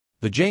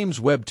The James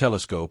Webb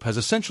Telescope has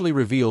essentially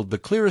revealed the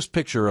clearest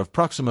picture of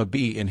Proxima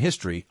B in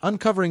history,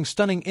 uncovering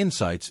stunning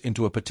insights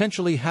into a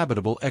potentially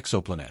habitable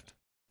exoplanet.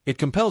 It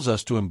compels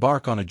us to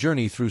embark on a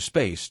journey through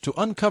space to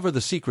uncover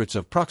the secrets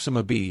of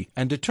Proxima B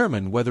and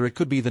determine whether it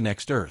could be the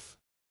next Earth.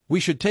 We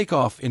should take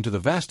off into the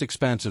vast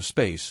expanse of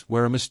space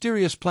where a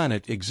mysterious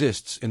planet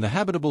exists in the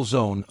habitable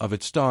zone of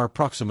its star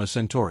Proxima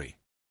Centauri.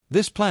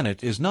 This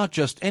planet is not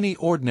just any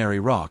ordinary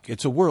rock,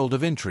 it's a world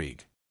of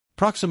intrigue.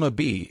 Proxima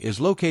B is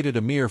located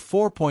a mere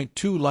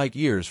 4.2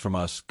 light-years from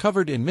us,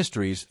 covered in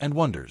mysteries and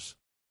wonders.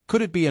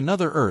 Could it be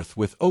another Earth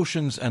with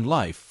oceans and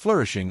life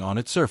flourishing on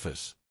its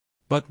surface?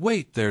 But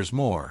wait, there's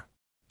more.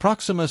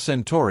 Proxima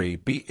Centauri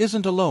B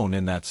isn't alone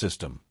in that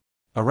system.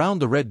 Around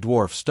the red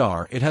dwarf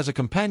star, it has a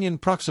companion,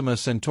 Proxima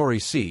Centauri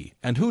C,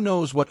 and who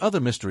knows what other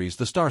mysteries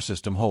the star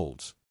system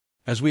holds.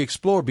 As we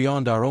explore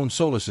beyond our own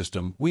solar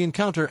system, we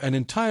encounter an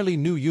entirely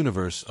new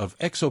universe of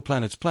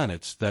exoplanets,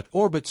 planets that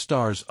orbit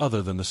stars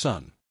other than the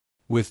Sun.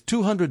 With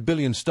 200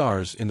 billion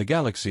stars in the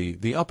galaxy,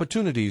 the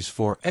opportunities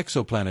for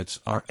exoplanets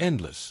are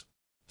endless.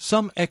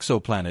 Some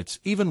exoplanets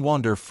even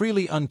wander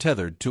freely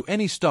untethered to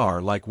any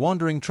star, like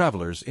wandering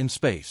travelers in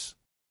space.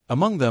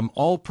 Among them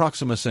all,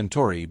 Proxima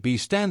Centauri B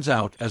stands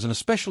out as an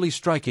especially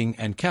striking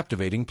and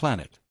captivating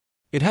planet.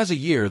 It has a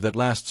year that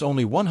lasts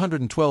only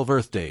 112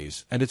 Earth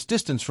days, and its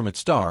distance from its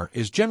star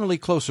is generally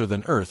closer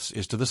than Earth's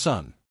is to the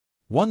Sun.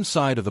 One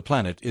side of the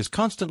planet is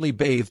constantly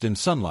bathed in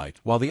sunlight,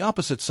 while the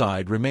opposite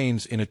side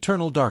remains in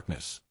eternal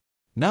darkness.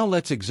 Now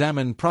let's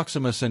examine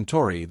Proxima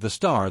Centauri, the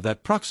star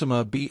that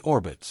Proxima B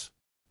orbits.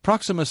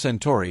 Proxima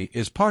Centauri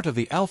is part of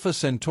the Alpha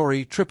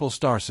Centauri triple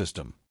star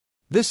system.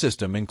 This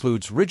system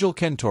includes Rigil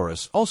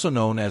Kentaurus, also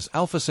known as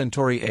Alpha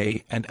Centauri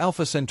A and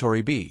Alpha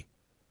Centauri B.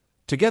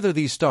 Together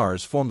these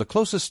stars form the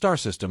closest star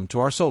system to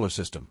our solar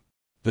system.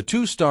 The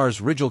two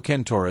stars Rigil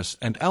Kentaurus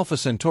and Alpha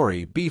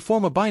Centauri B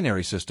form a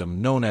binary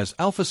system known as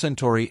Alpha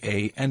Centauri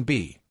A and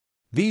B.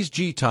 These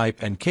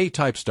G-type and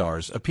K-type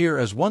stars appear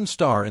as one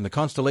star in the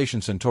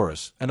constellation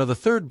Centaurus and are the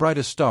third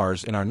brightest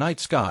stars in our night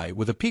sky,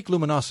 with a peak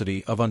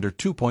luminosity of under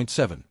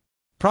 2.7.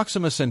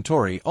 Proxima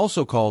Centauri,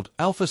 also called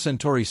Alpha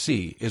Centauri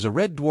C, is a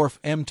red dwarf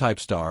M-type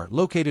star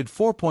located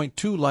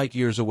 4.2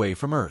 light-years away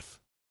from Earth.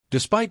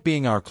 Despite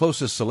being our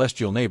closest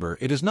celestial neighbor,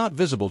 it is not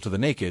visible to the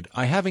naked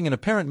eye, having an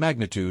apparent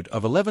magnitude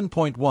of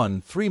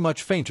 11.13,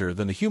 much fainter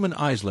than the human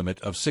eye's limit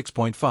of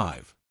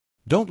 6.5.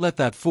 Don't let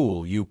that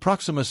fool you.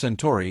 Proxima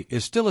Centauri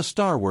is still a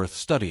star worth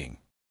studying.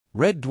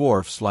 Red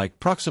dwarfs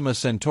like Proxima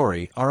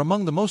Centauri are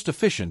among the most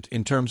efficient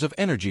in terms of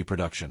energy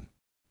production.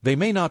 They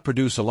may not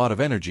produce a lot of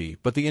energy,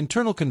 but the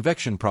internal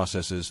convection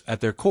processes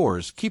at their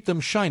cores keep them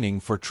shining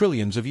for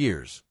trillions of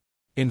years.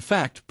 In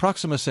fact,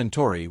 Proxima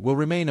Centauri will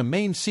remain a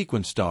main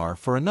sequence star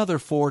for another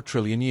 4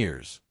 trillion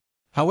years.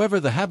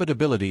 However, the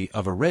habitability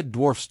of a red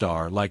dwarf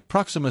star like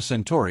Proxima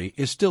Centauri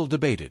is still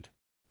debated.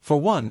 For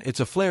one, it's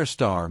a flare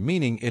star,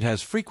 meaning it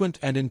has frequent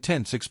and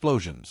intense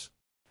explosions.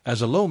 As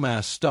a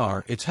low-mass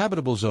star, its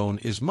habitable zone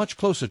is much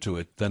closer to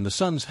it than the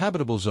Sun's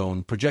habitable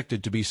zone,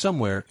 projected to be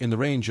somewhere in the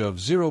range of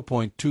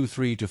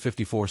 0.23 to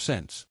 54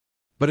 cents.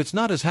 But it's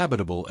not as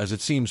habitable as it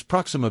seems.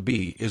 Proxima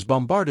B is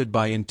bombarded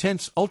by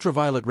intense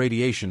ultraviolet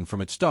radiation from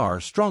its star,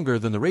 stronger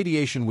than the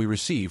radiation we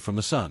receive from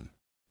the Sun.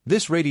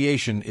 This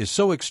radiation is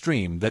so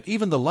extreme that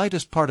even the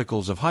lightest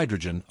particles of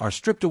hydrogen are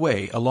stripped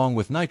away, along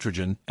with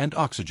nitrogen and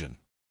oxygen.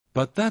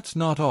 But that's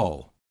not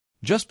all.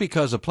 Just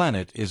because a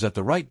planet is at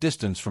the right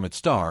distance from its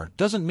star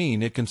doesn't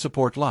mean it can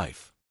support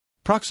life.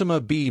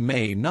 Proxima B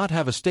may not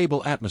have a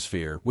stable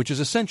atmosphere, which is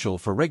essential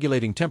for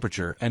regulating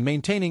temperature and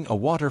maintaining a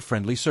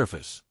water-friendly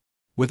surface.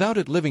 Without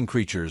it, living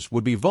creatures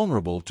would be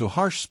vulnerable to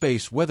harsh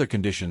space weather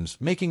conditions,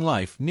 making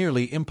life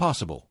nearly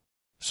impossible.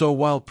 So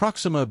while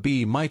Proxima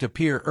B might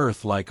appear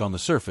Earth-like on the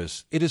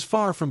surface, it is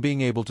far from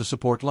being able to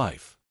support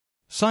life.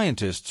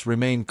 Scientists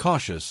remain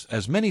cautious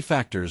as many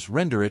factors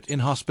render it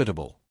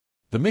inhospitable.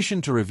 The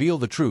mission to reveal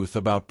the truth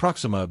about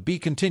Proxima B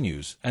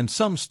continues, and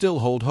some still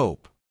hold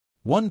hope.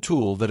 One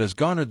tool that has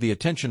garnered the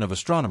attention of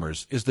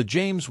astronomers is the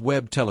James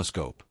Webb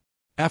Telescope.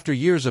 After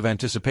years of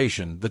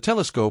anticipation, the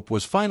telescope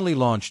was finally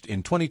launched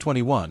in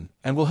 2021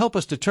 and will help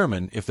us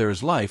determine if there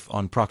is life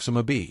on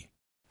Proxima B.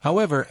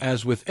 However,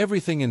 as with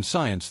everything in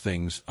science,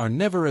 things are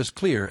never as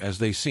clear as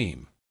they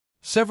seem.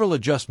 Several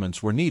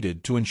adjustments were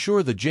needed to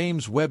ensure the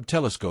James Webb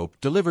Telescope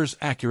delivers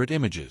accurate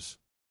images.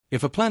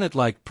 If a planet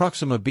like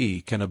Proxima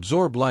B can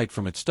absorb light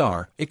from its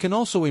star, it can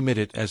also emit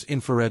it as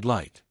infrared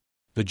light.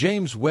 The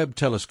James Webb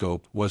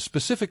Telescope was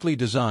specifically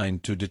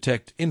designed to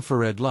detect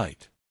infrared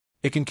light.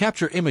 It can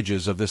capture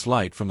images of this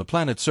light from the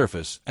planet's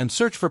surface and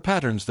search for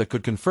patterns that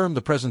could confirm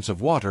the presence of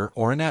water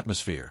or an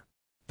atmosphere.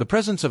 The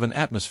presence of an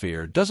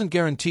atmosphere doesn't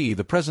guarantee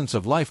the presence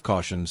of life,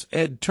 cautions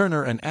Ed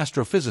Turner, an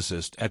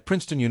astrophysicist at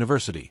Princeton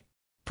University.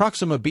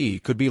 Proxima B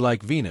could be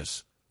like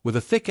Venus, with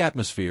a thick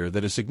atmosphere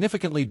that is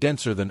significantly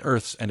denser than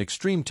Earth's and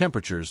extreme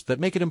temperatures that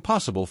make it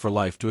impossible for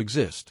life to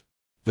exist.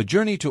 The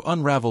journey to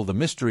unravel the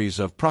mysteries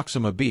of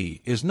Proxima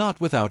B is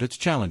not without its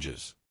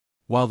challenges.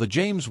 While the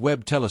James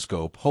Webb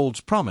Telescope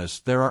holds promise,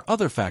 there are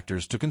other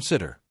factors to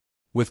consider.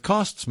 With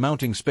costs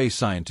mounting, space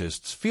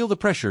scientists feel the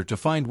pressure to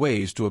find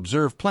ways to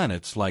observe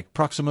planets like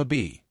Proxima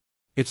B.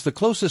 It's the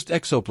closest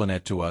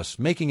exoplanet to us,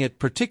 making it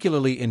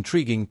particularly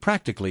intriguing,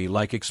 practically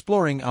like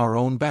exploring our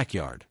own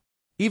backyard.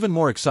 Even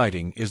more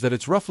exciting is that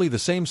it's roughly the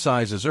same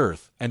size as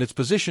Earth, and its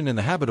position in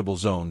the habitable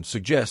zone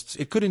suggests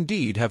it could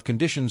indeed have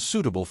conditions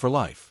suitable for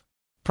life.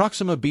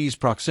 Proxima B's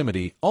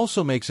proximity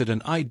also makes it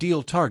an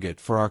ideal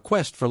target for our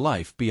quest for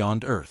life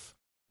beyond Earth.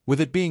 With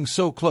it being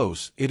so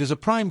close, it is a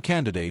prime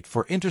candidate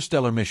for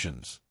interstellar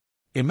missions.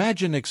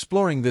 Imagine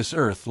exploring this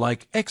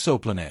Earth-like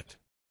exoplanet.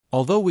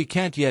 Although we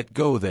can't yet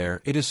go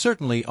there, it is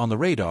certainly on the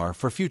radar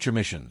for future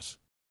missions.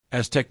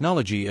 As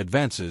technology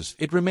advances,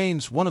 it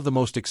remains one of the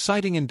most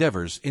exciting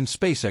endeavors in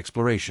space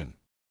exploration.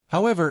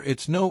 However,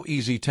 it's no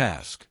easy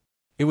task.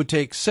 It would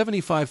take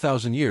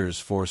 75,000 years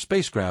for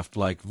spacecraft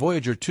like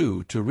Voyager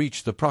 2 to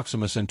reach the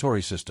Proxima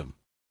Centauri system.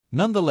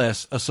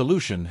 Nonetheless, a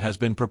solution has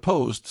been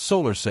proposed: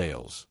 solar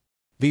sails.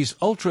 These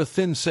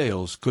ultra-thin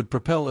sails could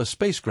propel a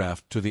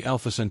spacecraft to the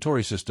Alpha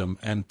Centauri system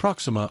and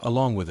Proxima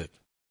along with it.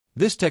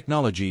 This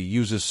technology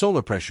uses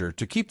solar pressure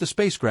to keep the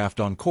spacecraft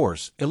on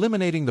course,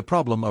 eliminating the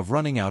problem of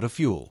running out of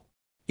fuel.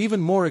 Even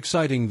more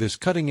exciting, this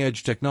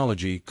cutting-edge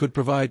technology could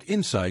provide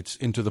insights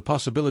into the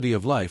possibility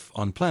of life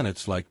on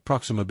planets like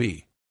Proxima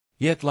B.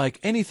 Yet, like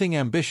anything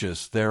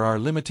ambitious, there are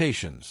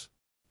limitations.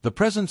 The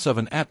presence of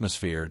an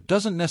atmosphere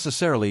doesn't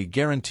necessarily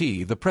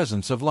guarantee the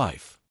presence of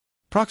life.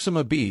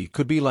 Proxima B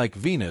could be like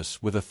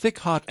Venus, with a thick,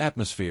 hot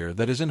atmosphere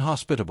that is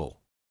inhospitable.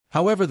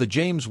 However, the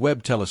James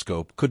Webb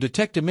Telescope could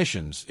detect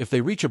emissions if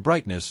they reach a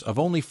brightness of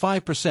only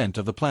 5%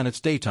 of the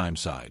planet's daytime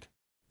side.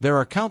 There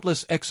are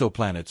countless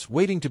exoplanets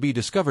waiting to be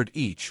discovered,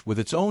 each with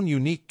its own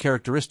unique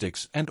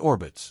characteristics and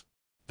orbits.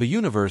 The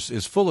universe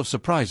is full of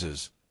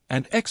surprises,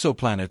 and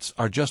exoplanets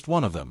are just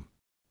one of them.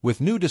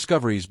 With new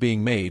discoveries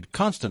being made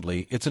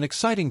constantly, it's an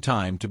exciting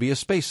time to be a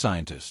space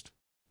scientist.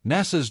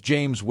 NASA's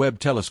James Webb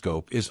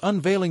Telescope is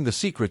unveiling the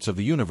secrets of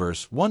the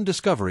universe, one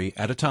discovery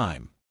at a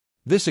time.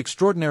 This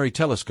extraordinary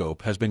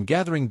telescope has been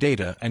gathering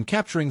data and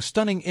capturing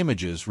stunning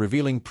images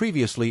revealing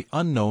previously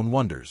unknown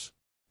wonders.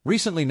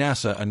 Recently,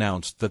 NASA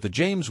announced that the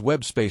James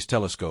Webb Space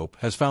Telescope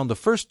has found the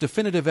first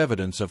definitive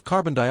evidence of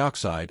carbon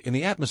dioxide in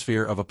the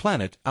atmosphere of a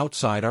planet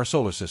outside our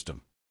solar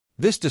system.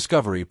 This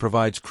discovery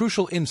provides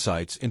crucial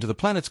insights into the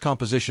planet's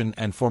composition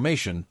and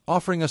formation,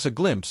 offering us a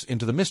glimpse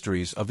into the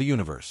mysteries of the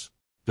universe.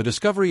 The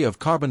discovery of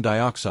carbon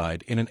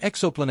dioxide in an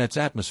exoplanet's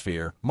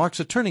atmosphere marks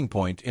a turning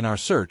point in our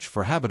search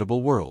for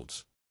habitable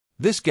worlds.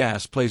 This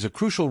gas plays a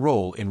crucial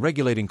role in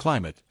regulating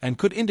climate and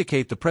could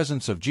indicate the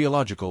presence of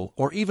geological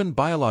or even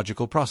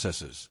biological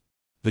processes.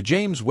 The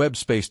James Webb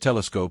Space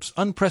Telescope's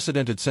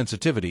unprecedented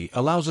sensitivity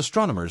allows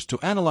astronomers to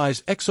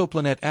analyze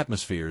exoplanet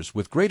atmospheres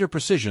with greater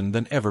precision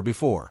than ever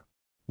before.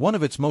 One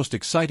of its most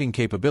exciting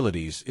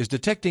capabilities is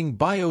detecting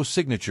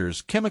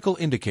biosignatures, chemical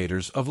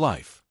indicators of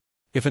life.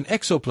 If an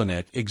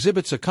exoplanet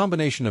exhibits a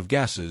combination of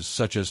gases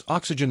such as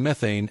oxygen,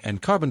 methane,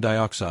 and carbon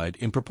dioxide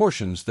in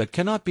proportions that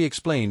cannot be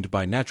explained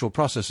by natural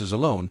processes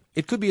alone,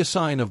 it could be a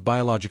sign of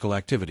biological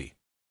activity.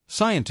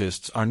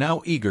 Scientists are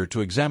now eager to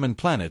examine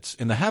planets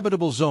in the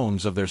habitable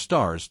zones of their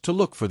stars to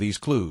look for these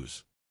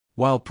clues.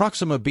 While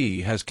Proxima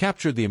B has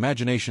captured the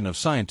imagination of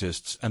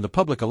scientists and the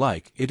public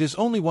alike, it is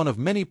only one of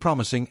many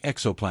promising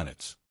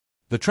exoplanets.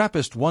 The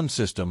TRAPPIST-1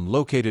 system,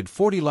 located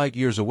 40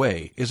 light-years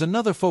away, is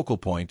another focal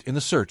point in the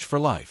search for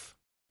life.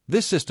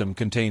 This system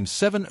contains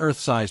 7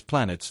 Earth-sized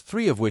planets,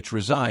 3 of which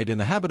reside in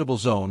the habitable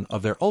zone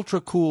of their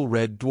ultra-cool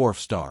red dwarf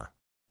star.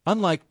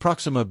 Unlike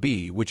Proxima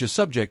B, which is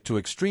subject to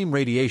extreme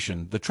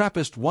radiation, the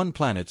TRAPPIST-1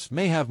 planets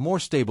may have more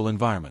stable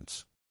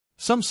environments.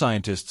 Some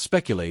scientists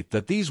speculate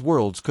that these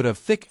worlds could have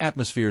thick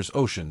atmospheres,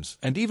 oceans,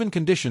 and even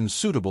conditions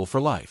suitable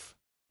for life.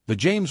 The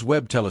James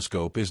Webb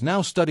Telescope is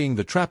now studying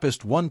the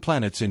TRAPPIST-1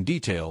 planets in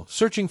detail,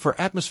 searching for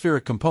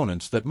atmospheric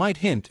components that might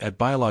hint at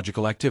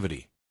biological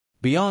activity.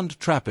 Beyond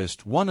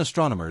TRAPPIST-1,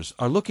 astronomers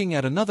are looking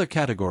at another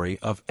category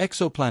of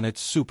exoplanets: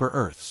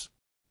 super-Earths.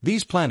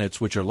 These planets,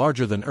 which are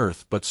larger than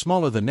Earth but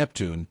smaller than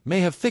Neptune,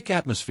 may have thick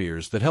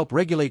atmospheres that help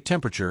regulate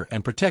temperature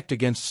and protect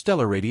against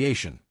stellar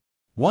radiation.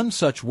 One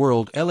such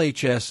world,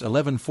 LHS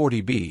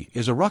 1140b,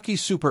 is a rocky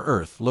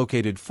super-Earth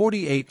located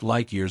 48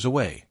 light-years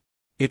away.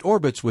 It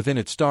orbits within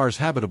its star's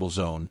habitable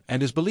zone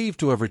and is believed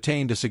to have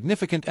retained a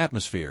significant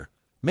atmosphere,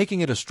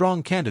 making it a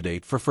strong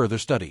candidate for further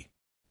study.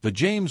 The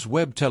James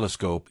Webb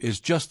Telescope is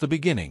just the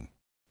beginning.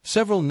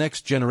 Several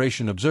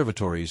next-generation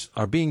observatories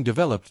are being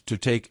developed to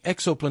take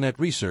exoplanet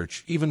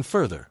research even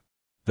further.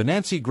 The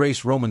Nancy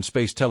Grace Roman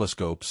Space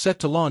Telescope, set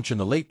to launch in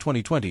the late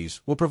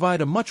 2020s, will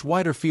provide a much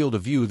wider field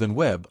of view than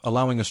Webb,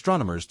 allowing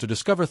astronomers to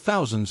discover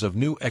thousands of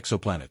new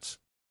exoplanets.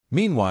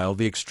 Meanwhile,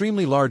 the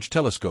extremely large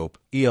telescope,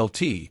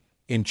 ELT,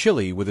 in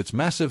Chile with its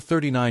massive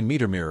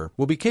 39-meter mirror,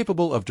 will be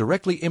capable of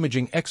directly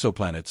imaging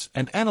exoplanets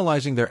and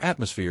analyzing their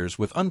atmospheres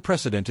with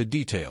unprecedented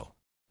detail.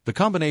 The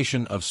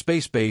combination of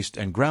space-based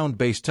and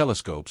ground-based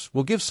telescopes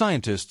will give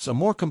scientists a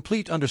more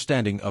complete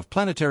understanding of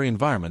planetary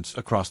environments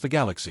across the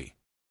galaxy.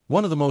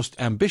 One of the most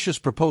ambitious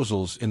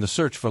proposals in the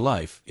search for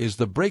life is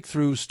the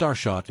Breakthrough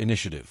Starshot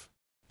Initiative.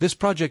 This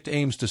project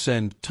aims to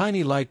send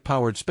tiny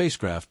light-powered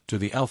spacecraft to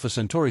the Alpha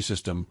Centauri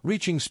system,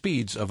 reaching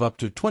speeds of up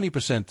to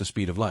 20% the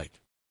speed of light.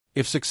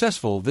 If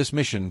successful, this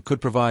mission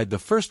could provide the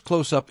first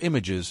close-up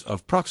images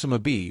of Proxima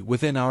B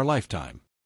within our lifetime.